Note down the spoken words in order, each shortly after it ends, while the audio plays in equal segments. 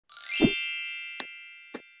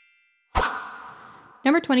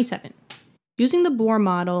Number 27. Using the Bohr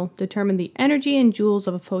model, determine the energy in joules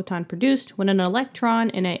of a photon produced when an electron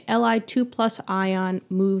in a Li2+ ion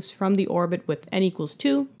moves from the orbit with n equals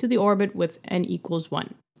 2 to the orbit with n equals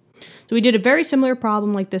 1. So we did a very similar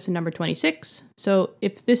problem like this in number 26. So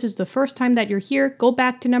if this is the first time that you're here, go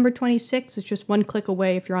back to number 26. It's just one click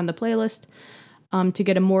away if you're on the playlist. To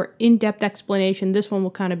get a more in-depth explanation, this one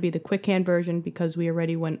will kind of be the quick hand version because we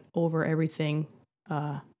already went over everything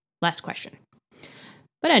last question.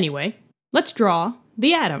 But anyway, let's draw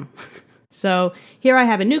the atom. So here I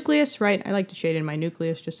have a nucleus, right? I like to shade in my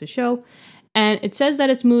nucleus just to show. And it says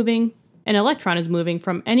that it's moving, an electron is moving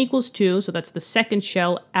from n equals 2, so that's the second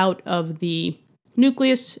shell out of the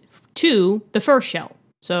nucleus, to the first shell.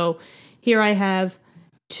 So here I have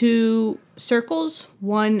two circles,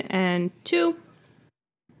 1 and 2.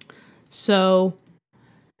 So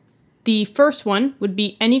the first one would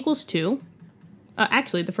be n equals 2.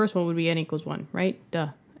 Actually, the first one would be n equals 1, right? Duh.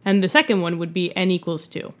 And the second one would be n equals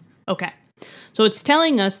 2. Okay. So it's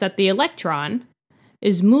telling us that the electron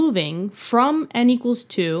is moving from n equals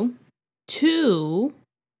 2 to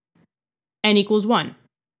n equals 1.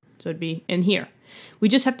 So it'd be in here. We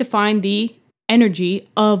just have to find the energy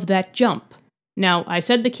of that jump. Now, I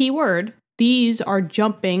said the key word. These are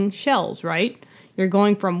jumping shells, right? You're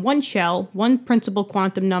going from one shell, one principal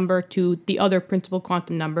quantum number, to the other principal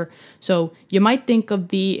quantum number. So you might think of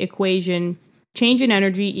the equation change in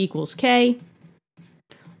energy equals K,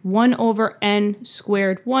 1 over n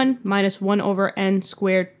squared 1 minus 1 over n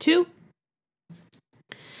squared 2.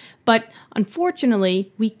 But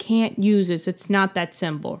unfortunately, we can't use this. It's not that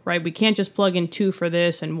simple, right? We can't just plug in 2 for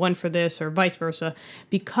this and 1 for this or vice versa,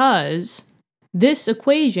 because this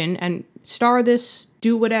equation, and star this,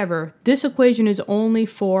 do whatever, this equation is only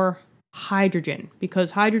for hydrogen,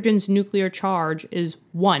 because hydrogen's nuclear charge is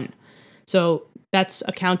 1. So that's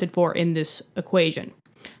accounted for in this equation.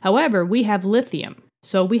 However, we have lithium,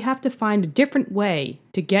 so we have to find a different way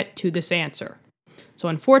to get to this answer. So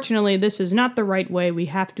unfortunately, this is not the right way. We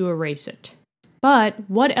have to erase it. But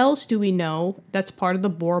what else do we know that's part of the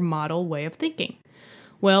Bohr model way of thinking?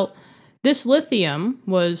 Well, this lithium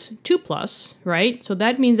was 2+, right? So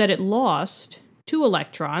that means that it lost 2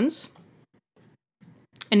 electrons.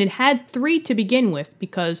 And it had 3 to begin with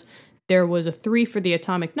because there was a 3 for the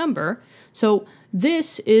atomic number. So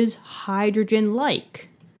this is hydrogen-like,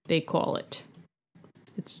 they call it.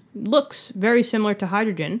 It looks very similar to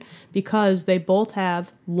hydrogen because they both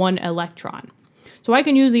have 1 electron. So I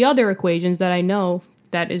can use the other equations that I know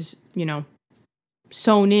that is,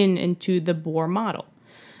 sewn into the Bohr model.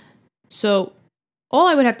 So all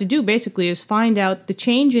I would have to do basically is find out the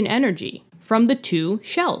change in energy from the 2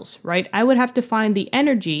 shells, right? I would have to find the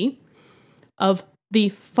energy of the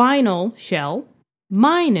final shell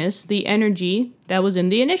minus the energy that was in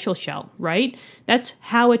the initial shell, right? That's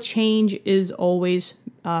how a change is always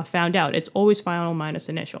found out. It's always final minus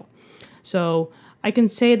initial. So I can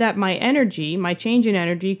say that my energy, my change in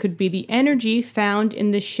energy, could be the energy found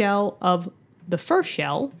in the shell of the first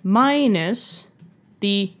shell minus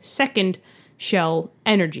the second shell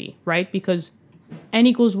energy, right? Because n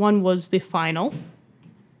equals 1 was the final,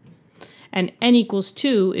 and n equals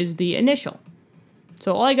 2 is the initial.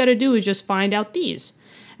 So all I got to do is just find out these.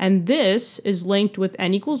 And this is linked with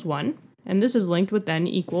n equals 1, and this is linked with n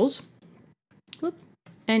equals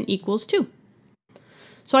 2.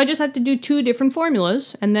 So I just have to do 2 different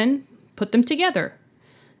formulas and then put them together.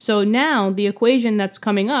 So now the equation that's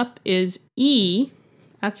coming up is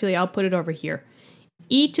actually I'll put it over here,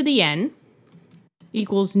 e to the n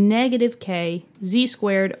equals negative k z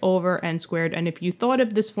squared over n squared. And if you thought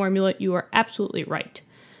of this formula, you are absolutely right.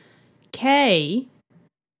 K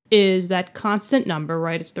is that constant number,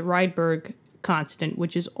 right? It's the Rydberg constant,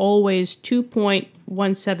 which is always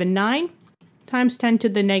 2.179 times 10 to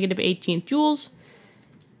the negative 18th joules.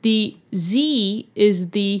 The Z is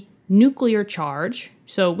the nuclear charge,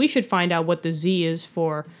 so we should find out what the Z is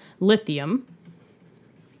for lithium.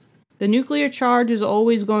 The nuclear charge is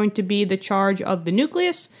always going to be the charge of the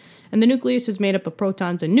nucleus, and the nucleus is made up of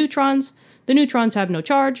protons and neutrons. The neutrons have no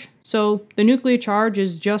charge, so the nuclear charge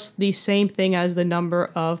is just the same thing as the number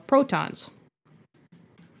of protons.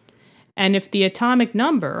 And if the atomic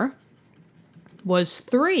number was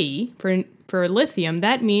 3 for lithium,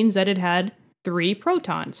 that means that it had 3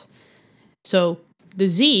 protons. So the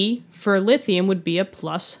Z for lithium would be a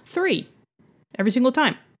 +3 every single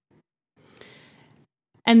time.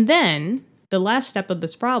 And then the last step of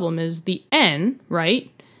this problem is the n,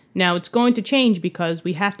 right? Now it's going to change because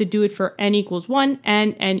we have to do it for n equals 1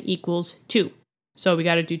 and n equals 2. So we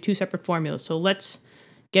got to do 2 separate formulas. So let's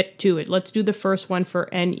get to it. Let's do the first one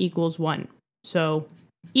for n equals 1. So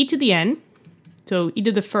e to the n, So e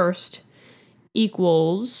to the first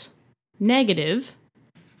equals negative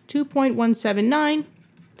 2.179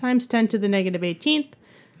 times 10 to the negative 18th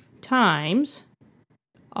times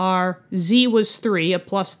our z was 3, a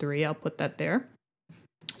plus 3, I'll put that there,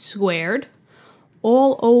 squared,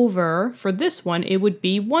 all over, for this one, it would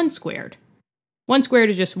be 1 squared. 1 squared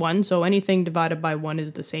is just 1, so anything divided by 1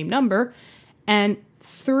 is the same number. And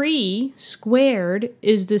 3 squared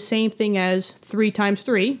is the same thing as 3 times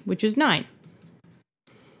 3, which is 9.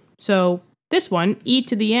 So this one, e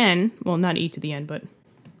to the n, well, not e to the n, but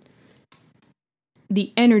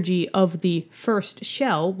the energy of the first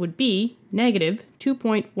shell would be negative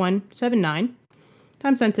 2.179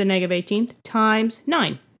 times 10 to the negative 18th times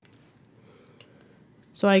 9.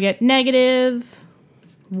 So I get negative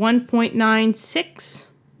 1.96,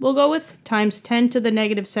 we'll go with, times 10 to the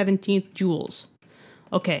negative 17th joules.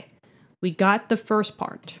 Okay, we got the first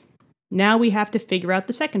part. Now we have to figure out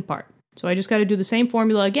the second part. So I just got to do the same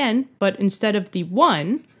formula again, but instead of the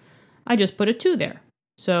 1, I just put a 2 there.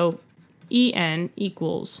 So En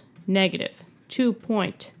equals negative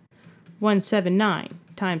 2.179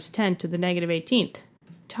 times 10 to the negative 18th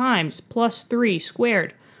times plus 3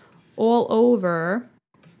 squared all over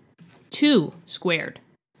 2 squared.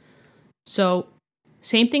 So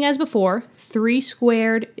same thing as before, 3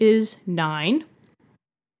 squared is 9.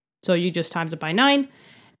 So you just times it by 9.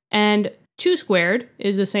 And 2 squared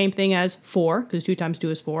is the same thing as 4, because 2 times 2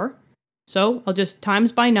 is 4. So I'll just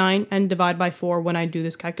times by 9 and divide by 4 when I do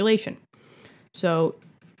this calculation. So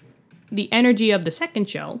the energy of the second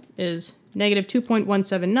shell is negative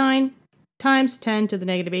 2.179 times 10 to the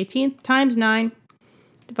negative 18th times 9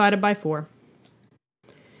 divided by 4.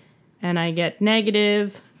 And I get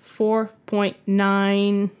negative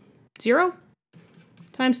 4.90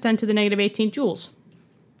 times 10 to the negative 18 joules.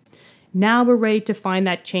 Now we're ready to find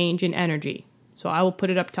that change in energy. So I will put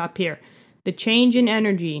it up top here. The change in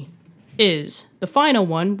energy is the final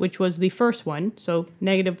one, which was the first one. So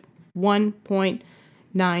negative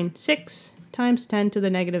 1.96 times 10 to the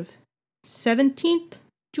negative 17th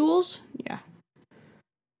joules. Yeah.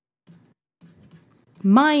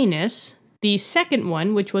 Minus the second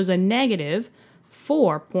one, which was a negative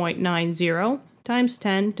 4.90 times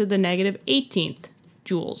 10 to the negative 18th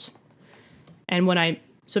joules. And when I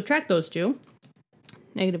subtract those two,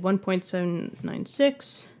 negative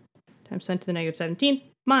 1.796 times 10 to the negative 17th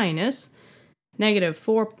minus negative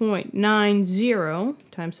 4.90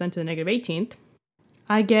 times 10 to the negative 18th,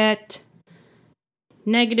 I get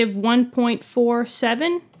negative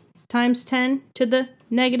 1.47 times 10 to the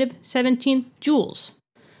negative 17th joules.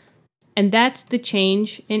 And that's the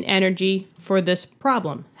change in energy for this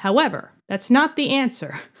problem. However, that's not the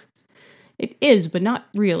answer. It is, but not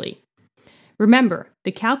really. Remember,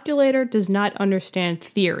 the calculator does not understand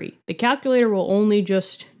theory. The calculator will only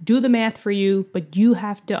just do the math for you, but you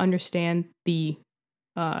have to understand the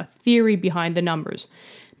theory behind the numbers.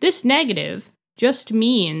 This negative just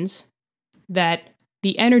means that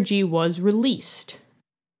the energy was released.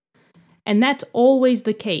 And that's always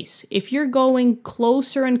the case. If you're going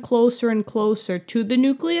closer and closer and closer to the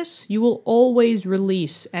nucleus, you will always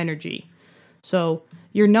release energy. So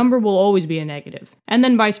your number will always be a negative. And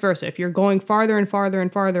then vice versa. If you're going farther and farther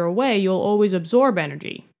and farther away, you'll always absorb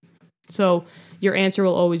energy. So your answer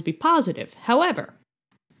will always be positive. However,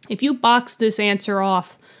 if you box this answer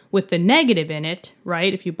off with the negative in it,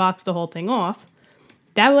 right, if you box the whole thing off,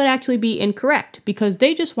 that would actually be incorrect because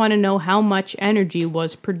they just want to know how much energy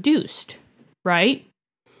was produced, right?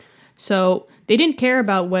 So they didn't care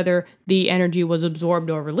about whether the energy was absorbed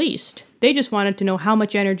or released. They just wanted to know how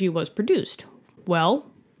much energy was produced. Well,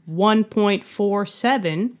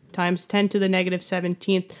 1.47 times 10 to the negative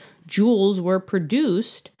 17th joules were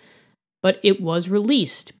produced, but it was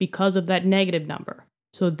released because of that negative number.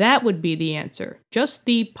 So that would be the answer, just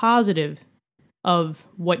the positive of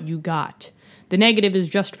what you got. The negative is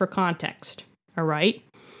just for context, all right?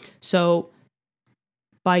 So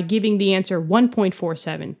by giving the answer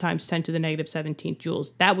 1.47 times 10 to the negative 17th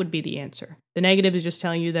joules, that would be the answer. The negative is just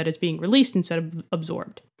telling you that it's being released instead of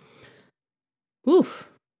absorbed. Oof.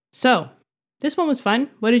 So this one was fun.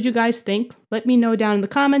 What did you guys think? Let me know down in the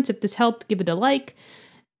comments. If this helped, give it a like.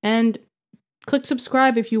 And click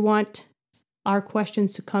subscribe if you want our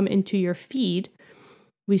questions to come into your feed.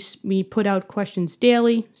 We put out questions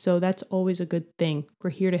daily, so that's always a good thing.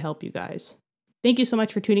 We're here to help you guys. Thank you so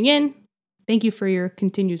much for tuning in. Thank you for your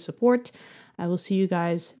continued support. I will see you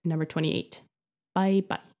guys in number 28.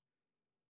 Bye-bye.